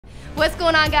What's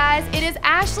going on, guys? It is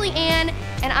Ashley Ann,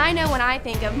 and I know when I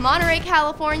think of Monterey,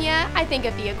 California, I think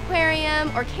of the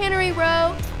aquarium or Cannery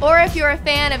Row, or if you're a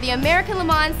fan of the American Le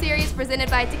Mans series presented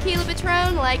by Tequila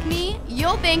Patron like me,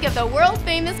 you'll think of the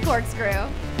world-famous corkscrew.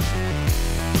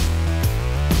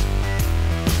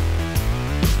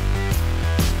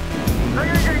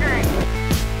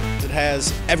 It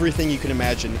has everything you can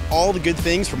imagine. All the good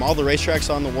things from all the racetracks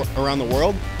around the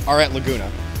world are at Laguna.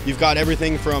 You've got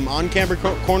everything from on-camber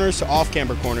corners to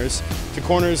off-camber corners, to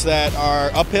corners that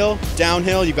are uphill,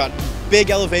 downhill. You've got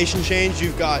big elevation change,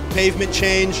 you've got pavement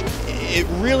change.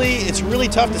 It's really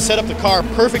tough to set up the car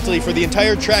perfectly for the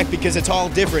entire track because it's all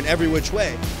different every which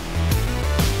way.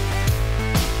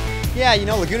 Yeah, you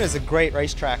know, Laguna is a great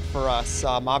racetrack for us.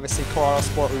 Obviously, Core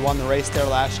Autosport, we won the race there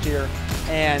last year.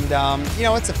 And, you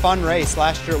know, it's a fun race.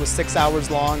 Last year it was 6 hours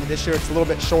long. This year it's a little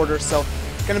bit shorter, so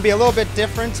it's going to be a little bit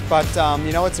different. But,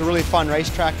 you know, it's a really fun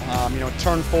racetrack. You know,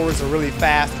 turn 4 is a really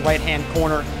fast right-hand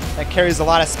corner that carries a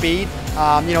lot of speed.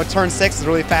 You know, turn 6 is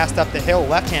really fast up the hill,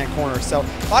 left-hand corner. So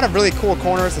a lot of really cool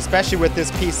corners, especially with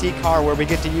this PC car where we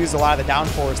get to use a lot of the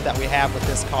downforce that we have with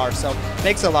this car. So it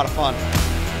makes it a lot of fun.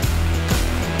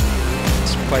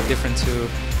 It's quite different to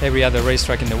every other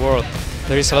racetrack in the world.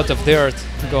 There is a lot of dirt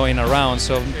going around,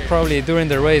 so probably during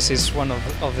the race is one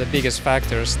of the biggest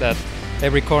factors, that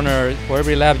every corner or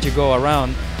every lap you go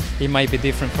around, it might be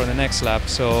different for the next lap.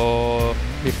 So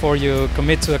before you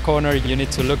commit to a corner, you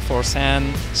need to look for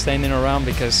sand standing around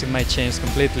because it might change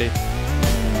completely.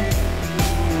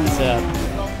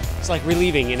 It's like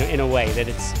relieving in a way, that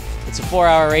it's a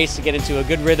 4-hour race to get into a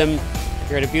good rhythm.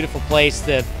 You're at a beautiful place.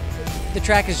 The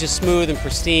track is just smooth and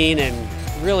pristine and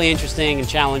really interesting and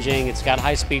challenging. It's got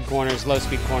high-speed corners,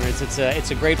 low-speed corners. It's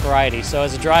a great variety. So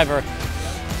as a driver,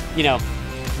 you know,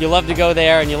 you love to go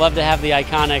there and you love to have the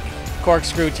iconic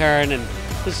corkscrew turn, and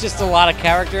there's just a lot of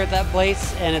character at that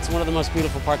place, and it's one of the most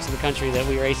beautiful parts of the country that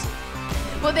we race in.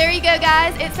 Well, there you go,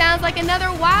 guys. It sounds like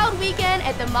another wild weekend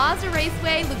at the Mazda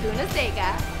Raceway Laguna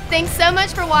Seca. Thanks so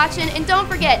much for watching, and don't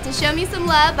forget to show me some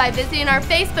love by visiting our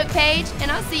Facebook page,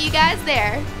 and I'll see you guys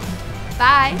there.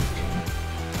 Bye.